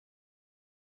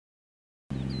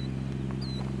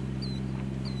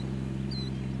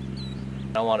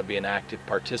I want to be an active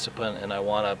participant, and I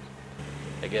want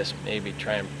to, I guess, maybe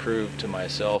try and prove to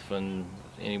myself and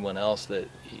anyone else that,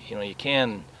 you know, you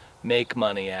can make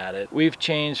money at it. We've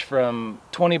changed from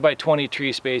 20 by 20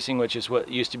 tree spacing, which is what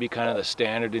used to be kind of the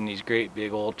standard in these great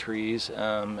big old trees,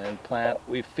 and plant.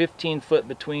 We've 15 foot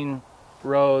between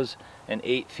rows and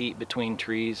 8 feet between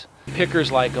trees.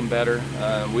 Pickers like them better.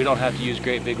 We don't have to use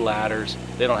great big ladders.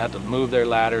 They don't have to move their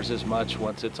ladders as much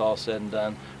once it's all said and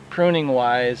done. Pruning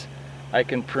wise, I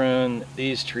can prune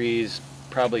these trees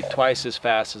probably twice as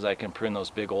fast as I can prune those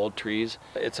big old trees.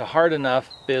 It's a hard enough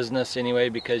business anyway,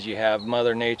 because you have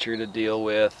Mother Nature to deal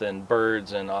with and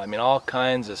birds and I mean all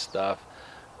kinds of stuff.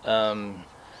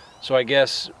 So I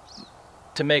guess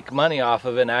to make money off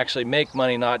of it, and actually make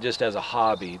money not just as a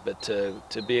hobby, but to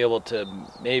be able to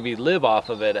maybe live off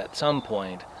of it at some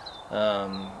point,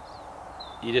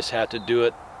 you just have to do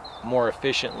it more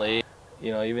efficiently.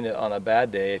 You know, even on a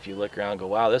bad day, if you look around and go,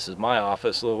 wow, this is my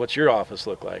office, what's your office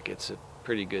look like? It's a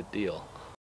pretty good deal.